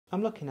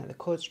I'm looking at the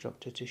chord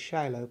structure to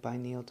Shilo by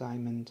Neil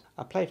Diamond.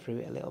 I'll play through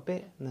it a little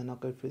bit and then I'll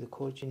go through the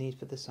chords you need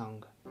for the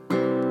song.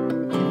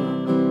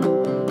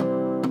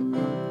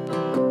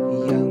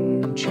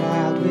 Young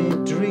child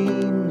with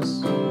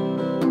dreams,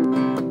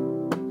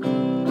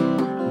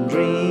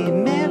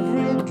 dream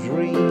every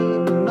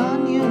dream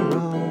on your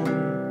own.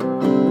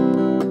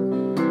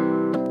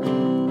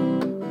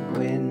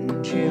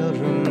 When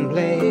children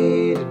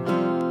played,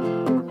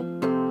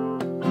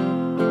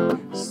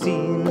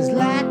 seems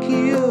like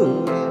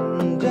you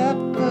end up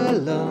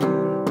alone.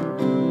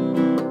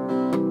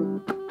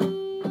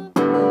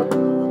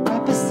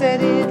 Papa said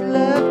he'd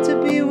love to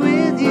be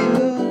with you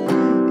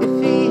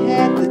if he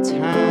had the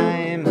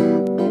time,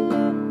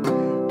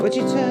 but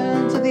you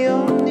turn to the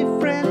only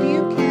friend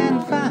you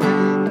can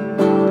find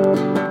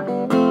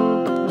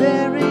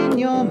there in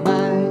your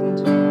mind.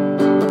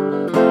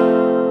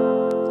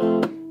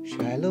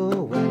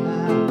 Shilo, when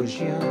I was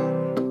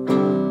young,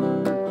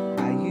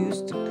 I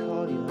used to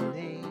call your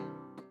name.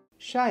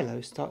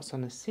 Shilo starts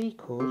on a C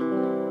chord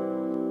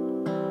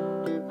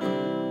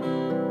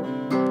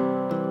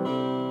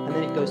and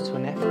then it goes to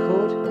an F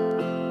chord,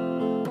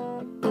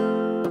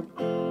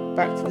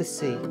 back to the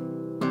C, and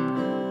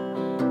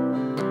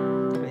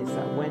it's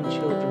that when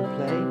children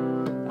play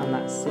and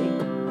that C,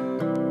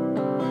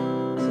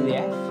 to the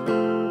F,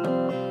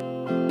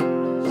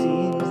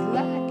 seems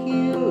like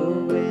you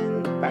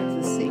win, back to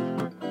the C,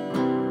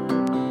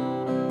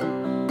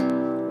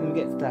 and we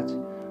get to that.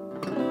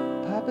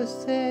 Papa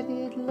said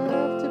he'd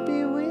love to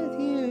be with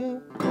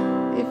you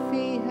if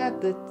he had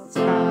the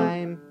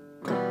time.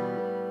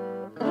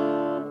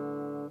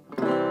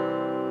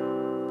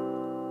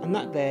 And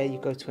that there, you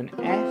go to an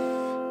F,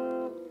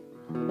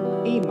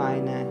 E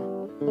minor,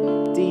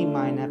 D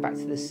minor, back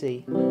to the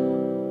C.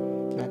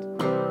 That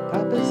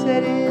Papa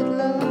said he'd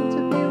love to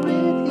be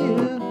with you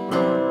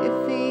if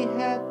he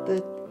had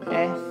the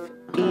F,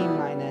 E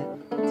minor,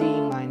 D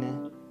minor,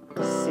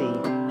 C.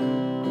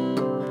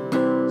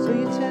 So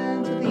you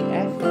turn to the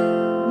F,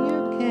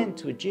 you can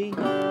to a G,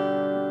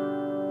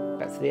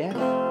 back to the F,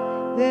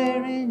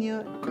 there in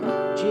your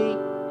G,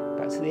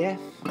 back to the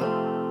F,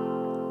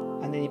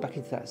 and then you're back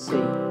into that C.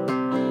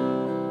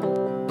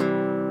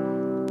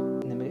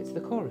 And then we get to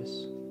the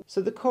chorus.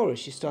 So the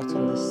chorus, you start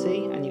on the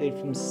C and you go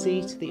from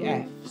C to the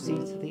F, C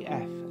to the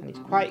F, and it's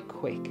quite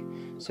quick.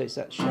 So it's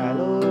that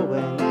Shilo,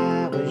 when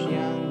I was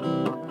young,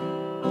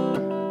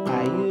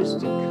 I used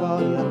to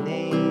call your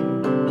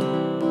name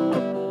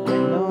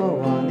when no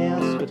one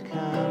else would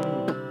come.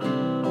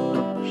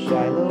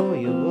 Shilo,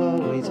 you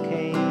always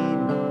came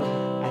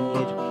and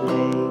you'd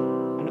play,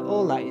 and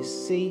all that is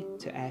C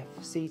to F,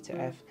 C to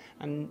F,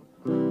 and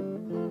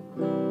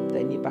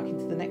then you're back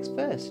into the next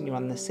verse and you're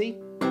on the C.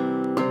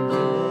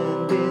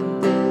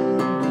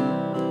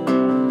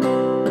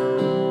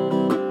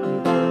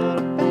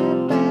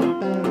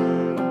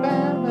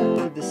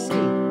 The C.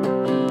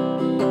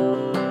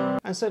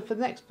 And so for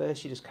the next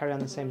verse you just carry on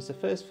the same as the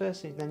first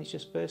verse, and then it's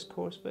just verse,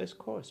 chorus,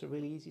 a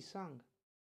really easy song.